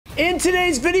In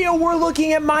today's video, we're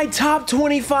looking at my top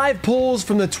 25 pulls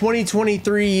from the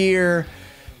 2023 year.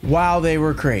 Wow, they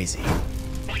were crazy.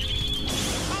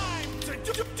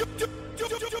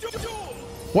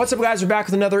 What's up, guys? We're back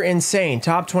with another insane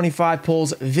top 25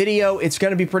 pulls video. It's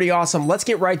going to be pretty awesome. Let's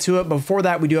get right to it. Before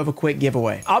that, we do have a quick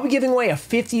giveaway. I'll be giving away a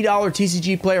 $50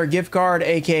 TCGPlayer gift card,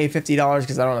 aka $50,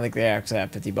 because I don't think they actually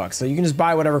have 50 bucks. So you can just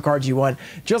buy whatever cards you want.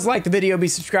 Just like the video, be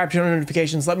subscribed, turn on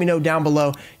notifications. Let me know down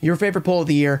below your favorite pull of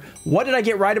the year. What did I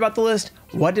get right about the list?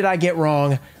 What did I get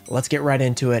wrong? Let's get right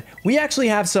into it. We actually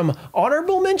have some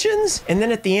honorable mentions, and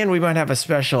then at the end, we might have a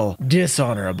special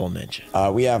dishonorable mention.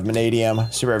 We have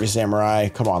Vanadium, Super Heavy Samurai.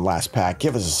 Come on, last pack.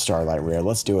 Give us a Starlight Rare.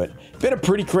 Let's do it. Been a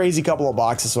pretty crazy couple of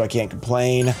boxes, so I can't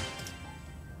complain.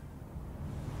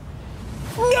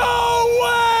 No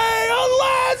way! A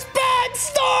last pack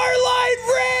Starlight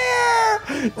Rare!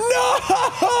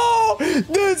 No!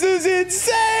 This is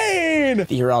insane!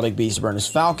 The Heraldic Beast Burners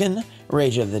Falcon,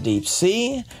 Rage of the Deep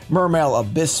Sea, Mermail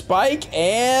Abyss Spike,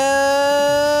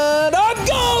 and a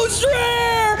Ghost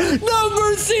Rare!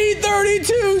 Number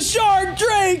C32 Shark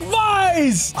Drake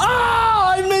Vice!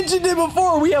 Ah, I mentioned it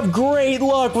before. We have great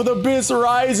luck with Abyss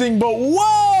Rising, but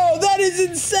whoa, that is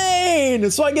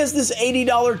insane! So I guess this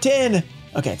 $80 tin.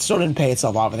 Okay, it still didn't pay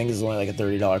itself off. I think it's only like a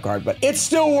 $30 card, but it's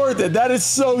still worth it. That is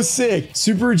so sick.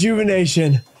 Super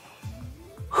Rejuvenation.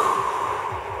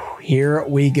 Here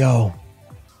we go.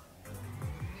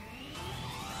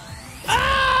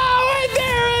 Oh, and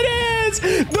there it is!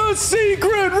 The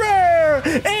secret rare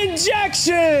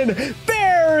injection.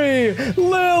 Barry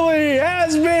Lily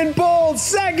has been pulled.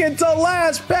 Second to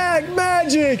last pack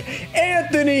magic.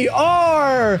 Anthony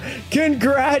R.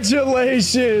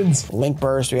 Congratulations. Link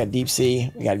Burst. We got Deep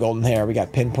Sea. We got Golden Hair. We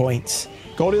got Pinpoints.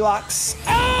 Goldilocks.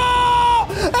 Oh!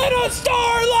 And a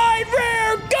Starlight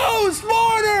Rare Ghost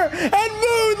Mortar and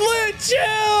Moonlit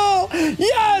Chill.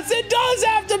 Yes, it does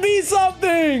have to be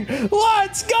something.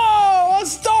 Let's go. A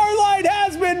Starlight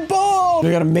has been pulled.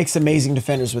 We're gonna mix Amazing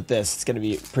Defenders with this. It's gonna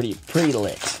be pretty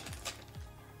lit.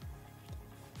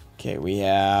 Okay, we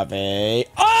have a...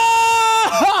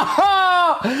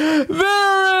 Oh! There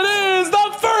it is!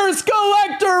 The first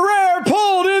collector rare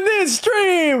pulled in this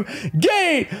stream!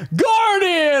 Gate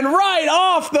Guardian right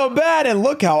off the bat, and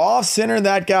look how off-center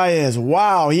that guy is.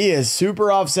 Wow, he is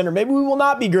super off-center. Maybe we will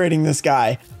not be grading this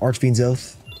guy. Archfiend's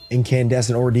Oath,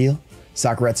 Incandescent Ordeal,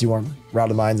 Sakuretsu Armor,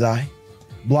 Route of Mind's Eye,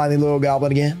 Blindly Loyal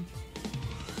Goblin again.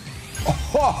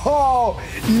 Oh,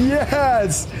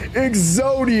 yes!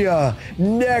 Exodia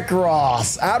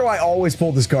Necros. How do I always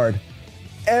pull this card?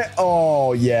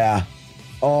 Oh, yeah.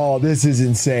 Oh, this is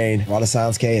insane. A lot of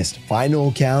Silence Chaos.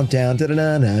 Final Countdown. Da -da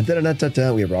 -da -da, da -da -da -da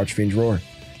 -da. We have Archfiend's Roar.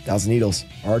 Thousand Needles.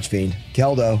 Archfiend.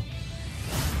 Keldo.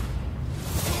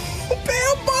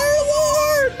 Vampire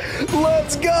Lord!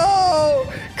 Let's go!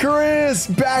 Chris,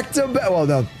 back to back. Well,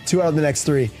 no, 2 out of the next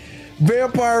 3.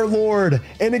 Vampire Lord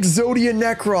and Exodia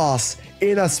Necros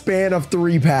in a span of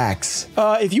 3 packs.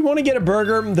 If you want to get a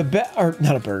burger, or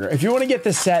not a burger, if you want to get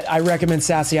this set, I recommend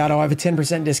Sassyotto. I have a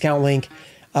 10% discount link.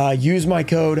 Use my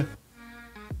code.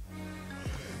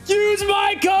 Use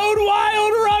my code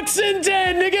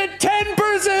WILDRUXIN10 to get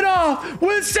 10% off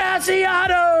with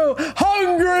Sassyotto.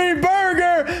 Hungry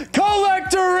Burger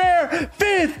Collector Rare.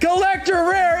 5th Collector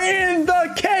Rare in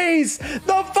the case.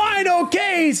 The final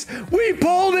case. We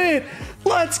pulled it.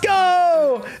 Let's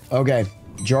go. Okay.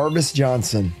 Jarvis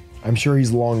Johnson. I'm sure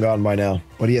he's long gone by now,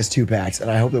 but he has 2 packs,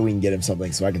 and I hope that we can get him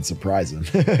something so I can surprise him.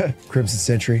 Crimson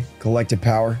Sentry, Collective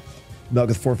Power,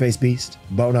 Melgoth Four-Faced Beast,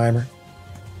 Boneheimer,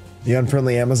 The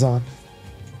Unfriendly Amazon,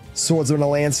 Swordsman of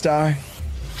Landstar,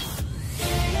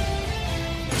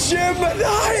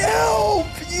 Gemini Elf!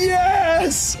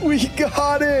 Yes! We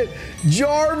got it!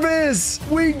 Jarvis!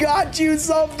 We got you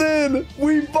something!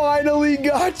 We finally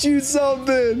got you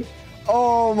something!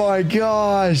 Oh my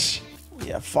gosh! We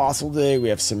have Fossil Dig, we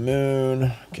have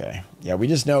Simoon. Okay. Yeah, we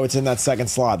just know it's in that second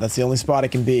slot. That's the only spot it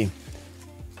can be.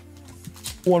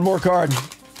 One more card.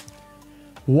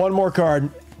 One more card.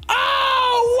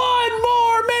 Oh, one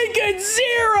more! Make it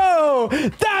 0!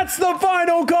 That's the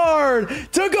final card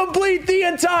to complete the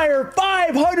entire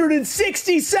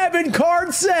 567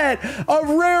 card set of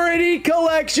Rarity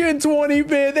Collection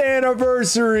 25th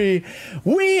Anniversary.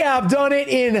 We have done it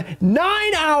in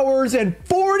 9 hours and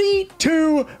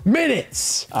 42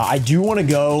 minutes. I do want to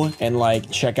go and like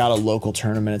check out a local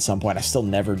tournament at some point. I've still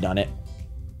never done it.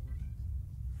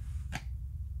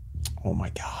 Oh my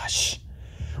gosh.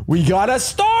 We got a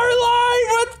Starlight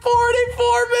with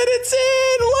 44 minutes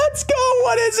in. Let's go.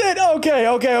 What is it? Okay.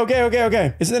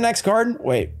 Is it the next card?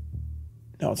 Wait.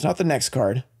 No, it's not the next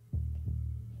card.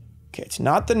 Okay, it's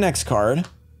not the next card.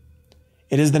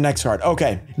 It is the next card.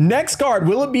 Okay. Next card.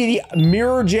 Will it be the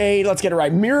Mirror Jade? Let's get it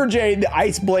right. Mirror Jade, the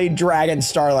Ice Blade Dragon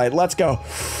Starlight. Let's go.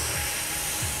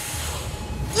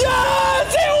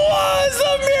 Yes, it was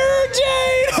the Mirror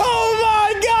Jade. Oh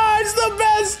my gosh, the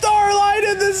best Starlight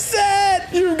in the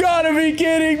set. You've got to be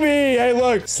kidding me. Hey,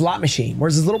 look. Slot machine.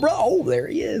 Where's his little brother? Oh, there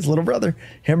he is. Little brother.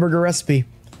 Hamburger Recipe.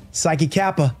 Psychic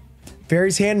Kappa.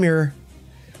 Fairy's Hand Mirror.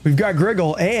 We've got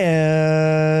Griggle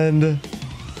and...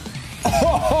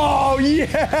 Oh,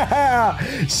 yeah!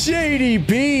 Shady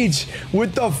Peach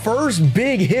with the first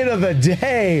big hit of the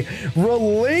day.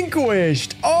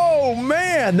 Relinquished. Oh,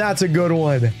 man, that's a good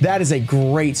one. That is a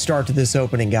great start to this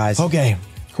opening, guys. Okay,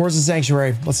 Course of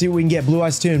Sanctuary. Let's see what we can get. Blue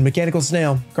Eyes Tune, Mechanical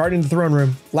Snail, Guardian of the Throne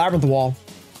Room, Labyrinth Wall,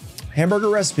 Hamburger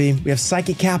Recipe. We have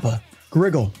Psychic Kappa,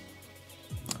 Griggle,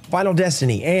 Final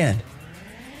Destiny, and...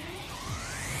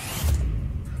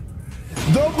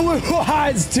 the Blue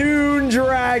Eyes Toon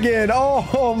Dragon.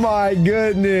 Oh my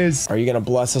goodness. Are you going to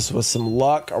bless us with some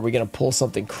luck? Are we going to pull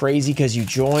something crazy because you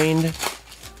joined?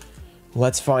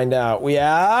 Let's find out. We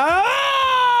have...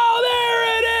 oh, there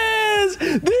it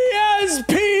is. The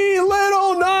SP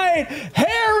Little Knight.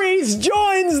 Harry's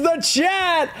joins the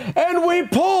chat and we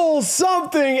pull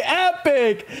something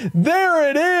epic. There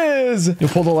it is. You'll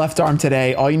pull the left arm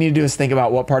today. All you need to do is think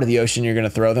about what part of the ocean you're going to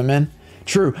throw them in.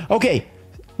 True. Okay.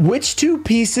 Which two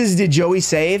pieces did Joey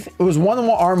save? It was one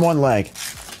arm, one leg.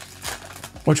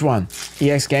 Which one?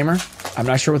 EX Gamer? I'm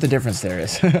not sure what the difference there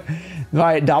is.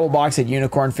 My double box at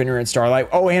Unicorn, Finner, and Starlight.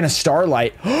 Oh, and a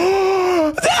Starlight.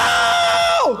 No!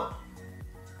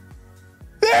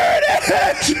 There it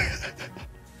is!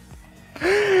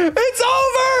 It's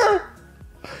over!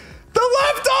 The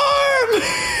left arm!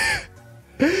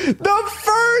 The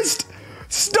first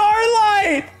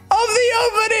Starlight of the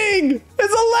opening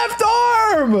is a left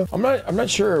arm. I'm not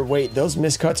sure. Wait, those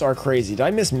miscuts are crazy. Did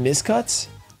I miss miscuts?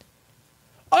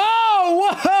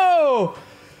 Oh, whoa!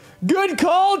 Good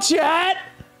call, chat.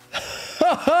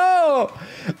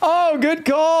 Oh, good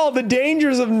call. The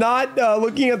dangers of not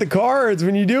looking at the cards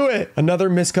when you do it. Another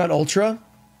miscut ultra.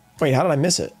 Wait, how did I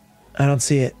miss it? I don't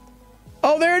see it.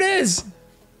 Oh, there it is.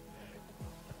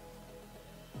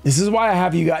 This is why I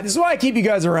have you guys. This is why I keep you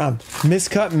guys around.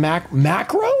 Miscut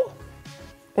macro?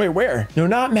 Wait, where? No,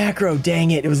 not macro.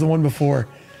 Dang it. It was the one before.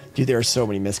 Dude, there are so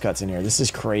many miscuts in here. This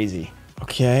is crazy.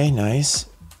 Okay, nice.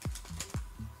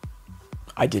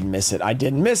 I didn't miss it. I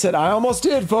didn't miss it. I almost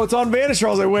did. Photon Vanisher. I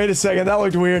was like, wait a second. That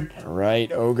looked weird. All right,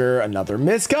 Ogre. Another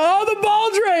miscut. Oh, the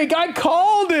Baldrake. I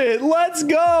called it. Let's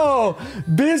go.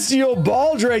 Bestial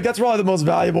Baldrake. That's probably the most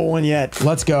valuable one yet.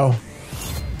 Let's go.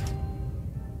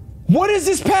 What is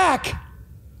this pack?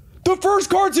 The first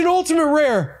card's an ultimate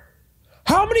rare.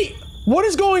 How many? What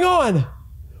is going on?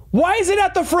 Why is it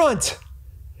at the front?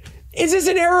 Is this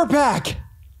an error pack?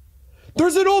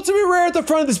 There's an ultimate rare at the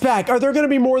front of this pack. Are there going to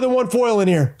be more than one foil in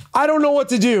here? I don't know what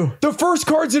to do. The first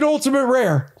card's an ultimate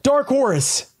rare. Dark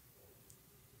Horus.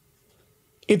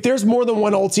 If there's more than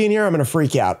one ulti in here, I'm going to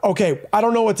freak out. Okay, I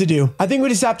don't know what to do. I think we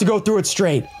just have to go through it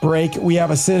straight. Break. We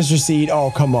have a Sinister Seed.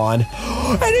 Oh, come on.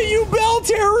 And a Yubel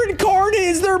Terror Incarnate.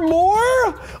 Is there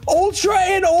more? Ultra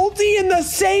and ulti in the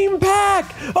same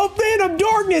pack. A Phantom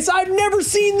Darkness. I've never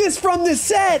seen this from this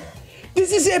set.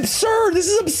 This is absurd. This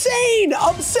is obscene.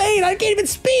 Obscene. I can't even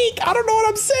speak. I don't know what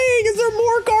I'm saying. Is there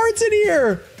more cards in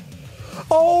here?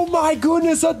 Oh my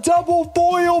goodness, a double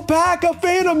foil pack of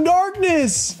Phantom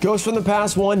Darkness. Ghost from the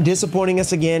Past 1 disappointing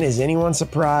us again. Is anyone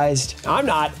surprised? I'm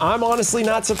not. I'm honestly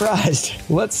not surprised.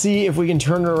 Let's see if we can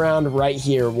turn it around right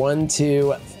here. 1,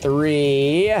 2,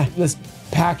 3. This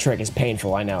pack trick is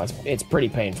painful. I know. It's pretty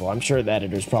painful. I'm sure the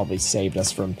editors probably saved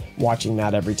us from watching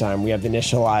that every time. We have the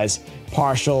Initialize,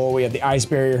 Partial. We have the Ice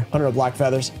Barrier, Hunter of Black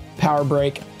Feathers, Power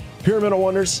Break, Pyramidal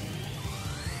Wonders.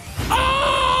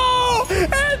 Oh!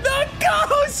 And the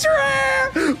Ghost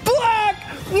Rare! Black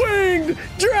Winged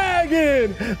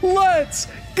Dragon! Let's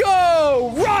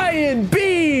go! Ryan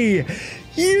B!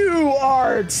 You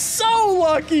are so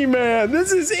lucky, man.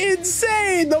 This is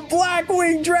insane. The Black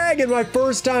Winged Dragon, my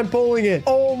first time pulling it.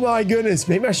 Oh my goodness.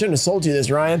 Maybe I shouldn't have sold you this,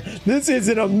 Ryan. This is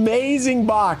an amazing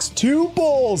box. 2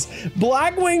 pulls,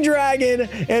 Black Winged Dragon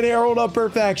and Herald of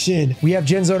Perfection. We have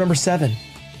Genzo number 7,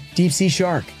 Deep Sea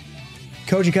Shark,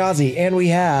 Kojikazi, and we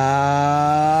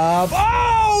have...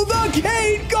 oh, the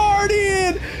Kate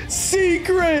Guardian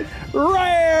Secret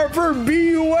Rare for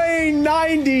BUA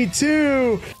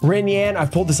 92. Rin Yan,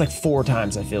 I've pulled this like 4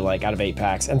 times, I feel like, out of 8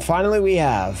 packs. And finally we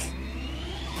have...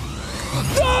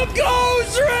 the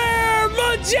Ghost Rare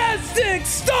Majestic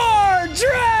Star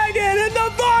Dragon in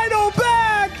the final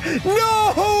pack!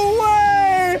 No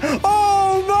way!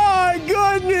 Oh my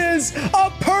goodness!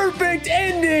 A perfect perfect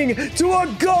ending to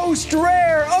a ghost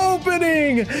rare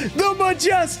opening. The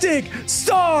Majestic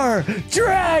Star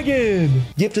Dragon.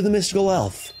 Gift of the Mystical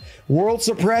Elf. World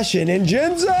Suppression and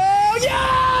Jinzo.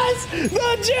 Yes!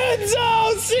 The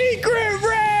Jinzo Secret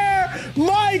Rare.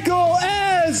 Michael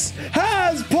S.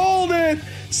 has pulled it.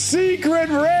 Secret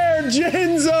Rare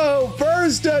Jinzo,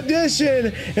 first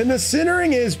edition, and the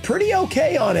centering is pretty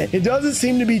okay on it. It doesn't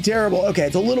seem to be terrible. Okay,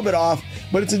 it's a little bit off,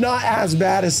 but it's not as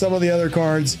bad as some of the other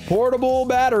cards. Portable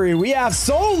battery. We have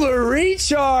Solar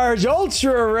Recharge,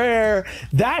 ultra rare.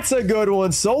 That's a good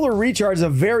one. Solar Recharge is a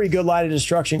very good Light of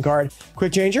Destruction card.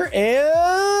 Quick changer,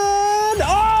 and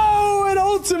oh, an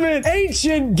ultimate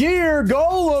Ancient Gear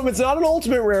Golem. It's not an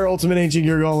ultimate rare ultimate Ancient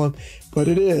Gear Golem, but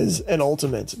it is an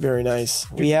ultimate. Very nice.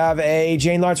 We have a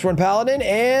Jane Lightsworn Paladin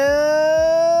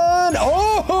and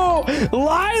oh,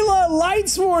 Lila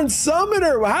Lightsworn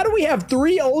Summoner. How do we have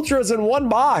 3 ultras in one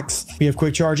box? We have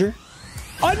Quick Charger.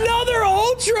 Another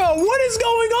ultra. What is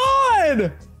going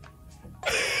on?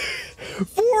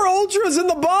 4 ultras in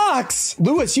the box.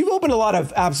 Lewis, you've opened a lot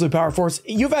of Absolute Power Force.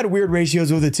 You've had weird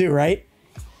ratios with it too, right?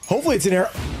 Hopefully it's an air.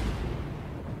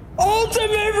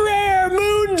 Ultimate rare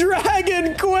Moon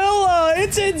Dragon Quilla.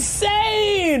 It's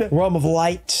insane. Realm of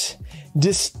Light.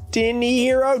 Destiny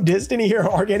Hero,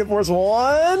 Arcana Force 1.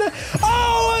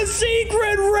 Oh, a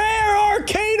secret rare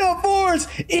Arcana Force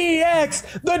EX,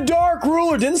 the Dark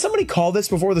Ruler. Didn't somebody call this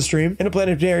before the stream?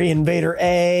 Interplanetary Invader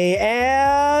A,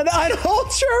 and an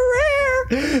ultra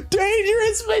rare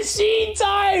Dangerous Machine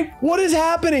type. What is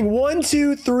happening? 1,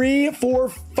 2, 3, 4,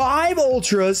 5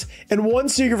 ultras and 1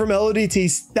 secret from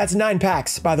LODT. That's 9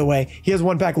 packs, by the way. He has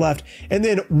 1 pack left. And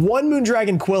then 1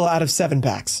 Moondragon Quilla out of 7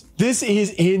 packs. This is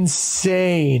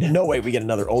insane. No way we get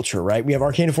another ultra, right? We have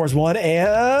Arcana Force 1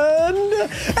 and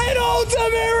an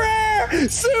ultimate rare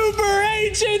Super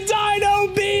Ancient Dino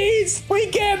Beast. We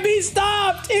can't be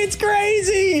stopped. It's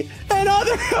crazy.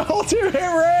 Another ultimate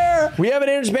rare. We have an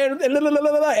Interspan and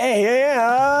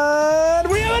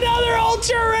we have another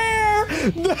ultra rare.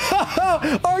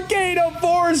 Arcana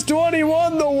Force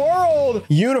 21, the world.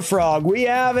 Unifrog. We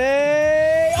have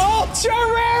a ultra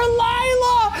rare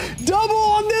Lila. Double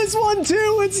on this one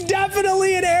too. It's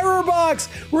definitely an error box.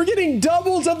 We're getting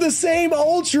doubles of the same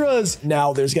ultras.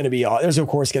 Now there's of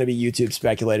course going to be YouTube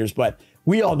speculators, but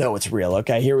we all know it's real.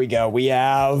 Okay, here we go. We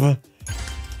have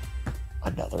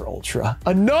another ultra.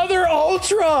 Another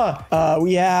ultra.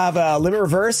 We have Limit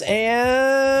Reverse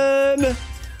and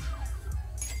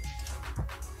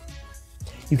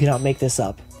you cannot make this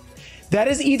up. That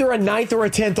is either a 9th or a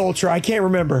 10th ultra. I can't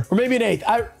remember. Or maybe an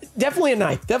 8th. Definitely a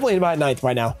 9th. Definitely about a 9th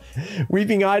by now.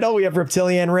 Weeping Idol. We have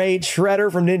Reptilian Rage. Shredder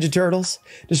from Ninja Turtles.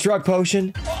 Destruct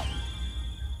Potion.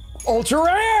 Ultra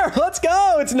rare. Let's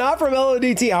go. It's not from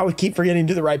LODT. I would keep forgetting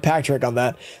to do the right pack trick on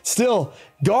that. Still,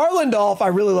 Garlandolf. I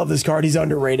really love this card. He's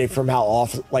underrated from how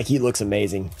off, like he looks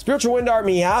amazing. Spiritual Wind Art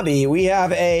Miyabi. We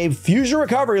have a Fusion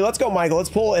Recovery. Let's go, Michael. Let's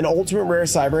pull an ultimate rare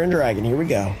Cyber and Dragon. Here we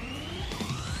go.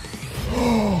 Or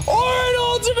an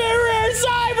ultimate rare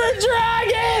Cyber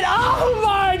Dragon! Oh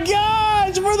my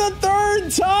gosh! For the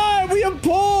 3rd time, we have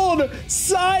pulled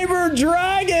Cyber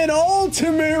Dragon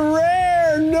Ultimate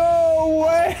Rare! No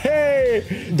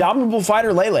way! Dominable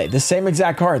Fighter Lele, the same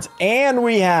exact cards. And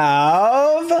we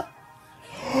have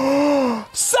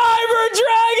Cyber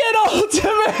Dragon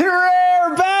Ultimate Rare!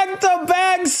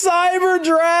 Back-to-back Cyber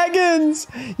Dragons!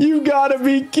 You gotta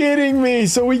be kidding me.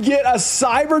 So we get a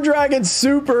Cyber Dragon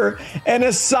Super and a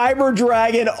Cyber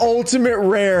Dragon Ultimate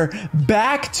Rare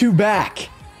back-to-back.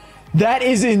 That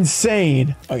is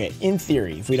insane. Okay, in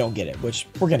theory, if we don't get it, which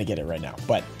we're gonna get it right now,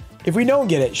 but if we don't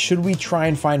get it, should we try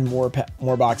and find more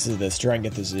boxes of this to try and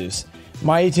get the Zeus?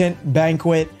 Maitent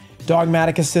Banquet,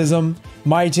 Dogmaticism,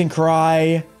 Maitent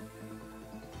Cry.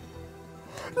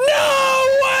 No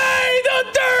way! The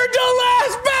 3rd to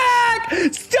last pack!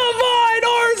 Divine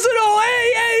Arsenal,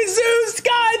 AA Zeus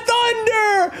Sky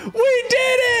Thunder! We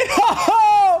did it!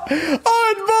 Oh,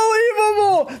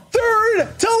 unbelievable!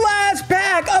 3rd to last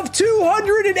pack of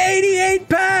 288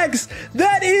 packs!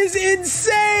 That is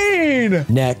insane!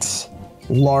 Next,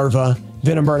 Larva.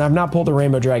 Venom Burn. I've not pulled the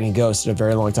Rainbow Dragon Ghost in a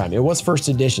very long time. It was 1st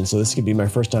edition, so this could be my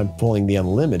first time pulling the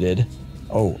Unlimited.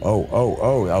 Oh,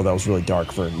 that was really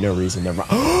dark for no reason. Never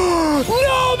mind.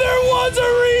 No, there was a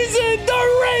reason! The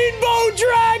Rainbow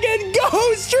Dragon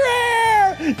Ghost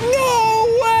Rare!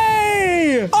 No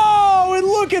way! Oh, and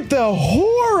look at the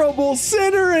horrible center.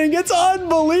 off-centering. It's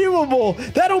unbelievable.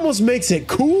 That almost makes it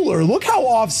cooler. Look how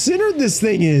off-centered this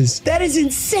thing is. That is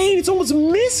insane. It's almost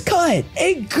miscut.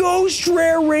 A ghost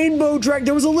rare rainbow dragon.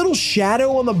 There was a little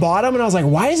shadow on the bottom, and I was like,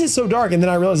 why is it so dark? And then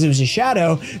I realized it was a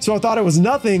shadow, so I thought it was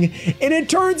nothing, and it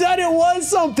turns out it was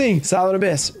something. Silent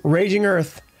Abyss, Raging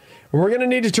Earth. We're going to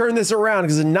need to turn this around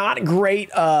because it's not great,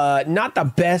 not the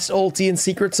best ulti and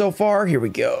secret so far. Here we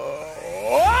go.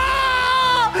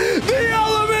 Ah! The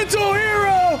Elemental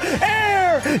Hero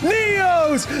Air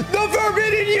Neos, the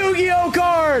Forbidden Yu-Gi-Oh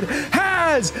card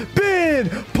has been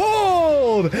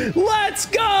pulled. Let's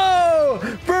go.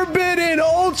 Forbidden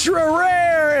Ultra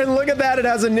Rare. And look at that. It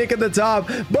has a nick at the top,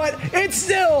 but it's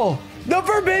still the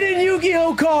Forbidden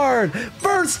Yu-Gi-Oh card.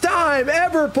 First time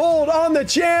ever pulled on the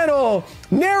channel.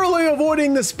 Narrowly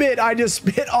avoiding the spit. I just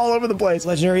spit all over the place.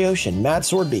 Legendary Ocean, Mad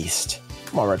Sword Beast.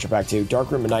 Come on, Retro Pack 2. Dark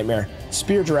Room of Nightmare.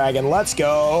 Spear Dragon. Let's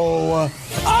go.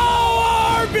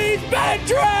 Oh, our Beast Pet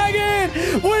Dragon.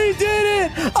 We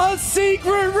did it. A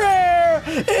secret rare.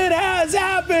 It has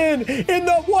happened in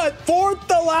the, what, third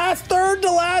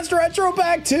to last Retro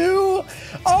Pack 2?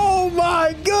 Oh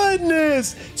my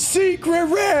goodness! Secret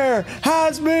rare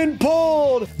has been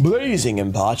pulled! Blazing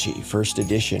Impachi, first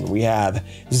edition. We have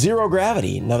Zero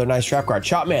Gravity, another nice trap card.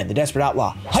 Chopman, the Desperate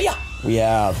Outlaw. Hiya! We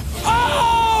have...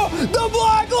 Oh! The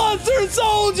Blackluster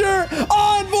Soldier!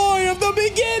 Envoy of the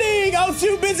Beginning! I was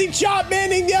too busy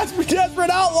Chopmanning the Desperate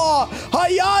Outlaw!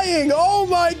 Hiyaing! Oh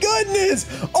my goodness!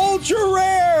 Ultra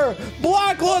rare!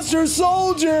 Blackluster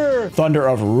Soldier! Thunder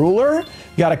of Ruler.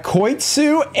 Got a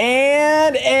Koitsu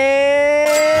and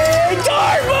a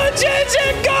Dark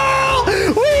Magician Girl!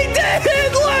 We did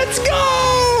it! Let's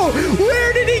go!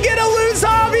 Where did he get a loose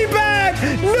hobby back?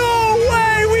 No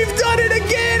way! We've done it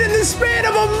again in the span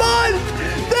of a month!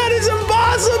 That is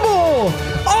impossible!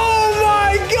 Oh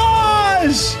my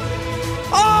gosh!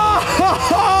 Oh!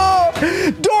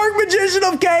 Dark Magician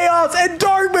of Chaos and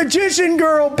Dark Magician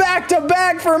Girl back to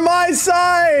back for my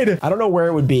side. I don't know where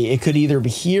it would be. It could either be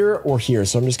here or here,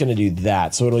 so I'm just gonna do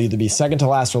that. So it'll either be second to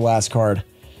last or last card.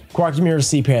 Quackmere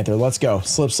Sea Panther, let's go.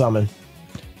 Slip Summon.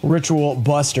 Ritual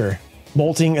Buster.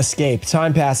 Bolting Escape.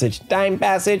 Time Passage.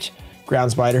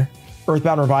 Ground Spider.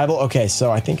 Earthbound Revival. Okay,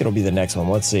 so I think it'll be the next one.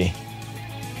 Let's see.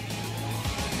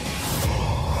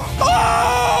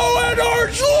 Oh, an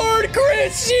Archlord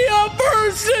Christia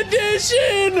First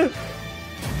Edition!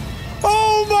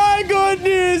 Oh my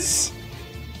goodness!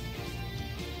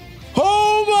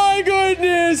 Oh my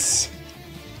goodness!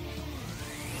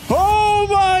 Oh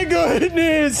my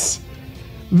goodness!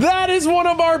 That is one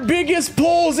of our biggest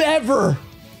pulls ever!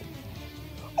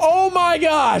 Oh my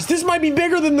gosh, this might be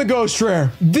bigger than the Ghost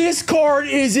Rare. This card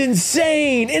is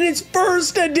insane, and it's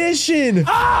first edition.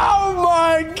 Oh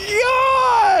my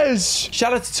gosh!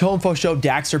 Shout out to Toemfo Show,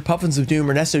 Daxter, Puffins of Doom,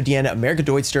 Ernesto Deanna, America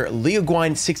Deutster, Leo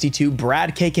Gwine 62,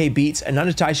 Brad KK Beats,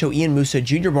 Ananda Taisho, Ian Musa,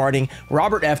 Junior Barding,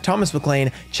 Robert F, Thomas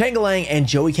McLean, Changalang, and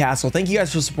Joey Castle. Thank you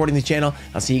guys for supporting the channel.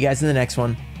 I'll see you guys in the next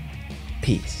one.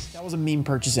 Peace. That was a meme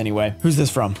purchase anyway. Who's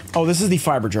this from? Oh, this is the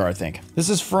fiber jar, I think. This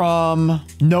is from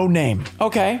No Name.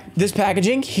 Okay, this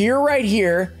packaging here, right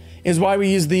here, is why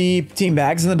we use the team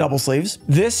bags and the double sleeves.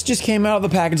 This just came out of the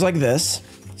package like this,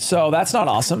 so that's not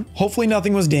awesome. Hopefully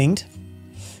nothing was dinged.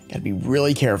 Gotta be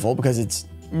really careful because it's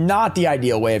not the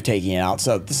ideal way of taking it out,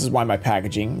 so this is why my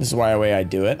packaging, this is why the way I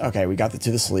do it. Okay, we got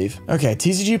to the sleeve. Okay,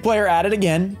 TCG player added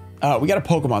again. We got a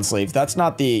Pokemon sleeve. That's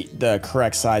not the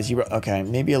correct size. Okay,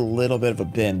 maybe a little bit of a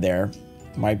bend there.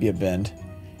 Might be a bend.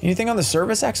 Anything on the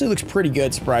surface actually looks pretty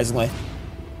good, surprisingly.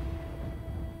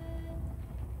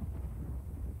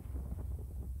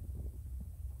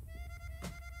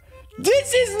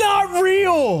 This is not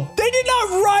real! They did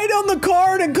not write on the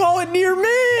card and call it near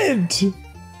mint!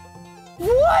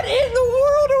 What in the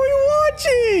world are we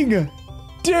watching?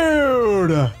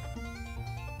 Dude!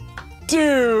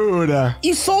 Dude,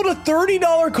 you sold a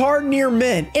 $30 card near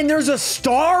mint and there's a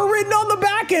star written on the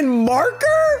back in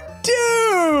marker?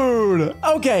 Dude.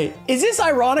 Okay, is this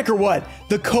ironic or what?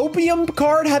 The Copium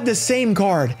card had the same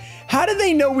card. How did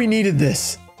they know we needed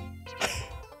this?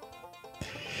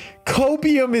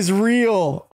 Copium is real.